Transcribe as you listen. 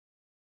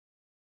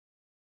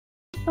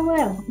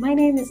Hello, my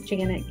name is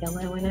Janet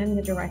Gillow, and I'm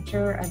the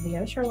director of the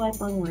Osher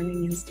Lifelong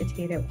Learning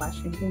Institute at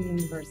Washington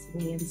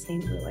University in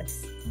St.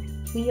 Louis.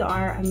 We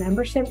are a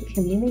membership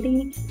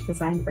community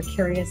designed for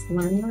curious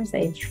learners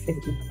aged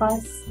 50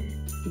 plus.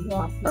 We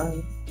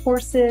offer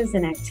courses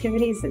and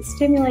activities that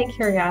stimulate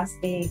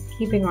curiosity,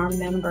 keeping our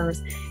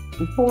members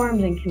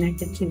informed and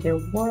connected to their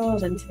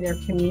world and to their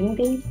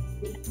community.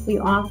 We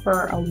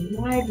offer a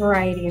wide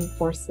variety of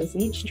courses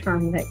each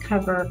term that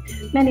cover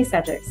many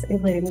subjects,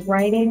 including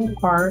writing,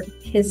 art,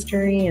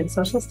 history, and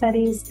social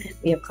studies.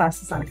 We have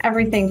classes on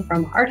everything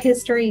from art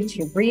history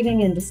to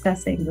reading and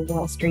discussing the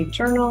Wall Street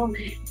Journal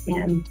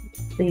and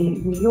the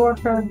New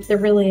Yorker. There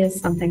really is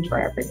something for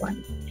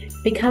everyone.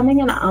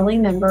 Becoming an OLLI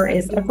member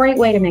is a great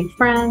way to make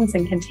friends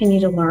and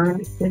continue to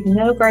learn with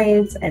no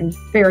grades and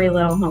very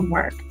little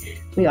homework.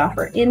 We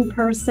offer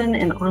in-person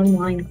and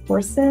online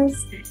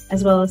courses,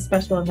 as well as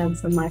special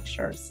events and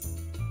lectures.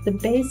 The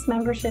base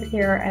membership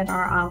here at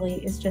our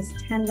OLLI is just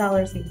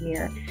 $10 a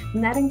year,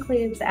 and that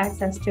includes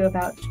access to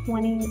about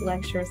 20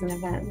 lectures and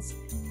events.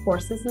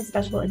 Courses and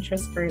special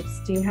interest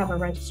groups do have a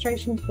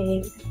registration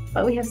fee,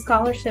 but we have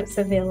scholarships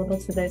available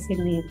to those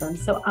who need them,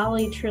 so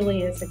OLLI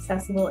truly is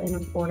accessible and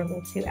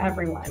affordable to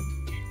everyone.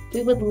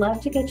 We would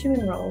love to get you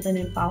enrolled and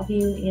involve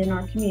you in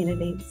our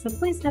community, so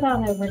please head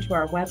on over to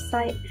our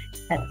website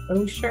at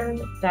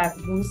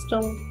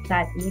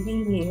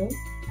osher.wustl.edu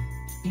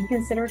and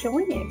consider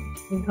joining.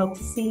 We hope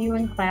to see you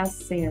in class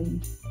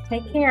soon.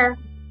 Take care.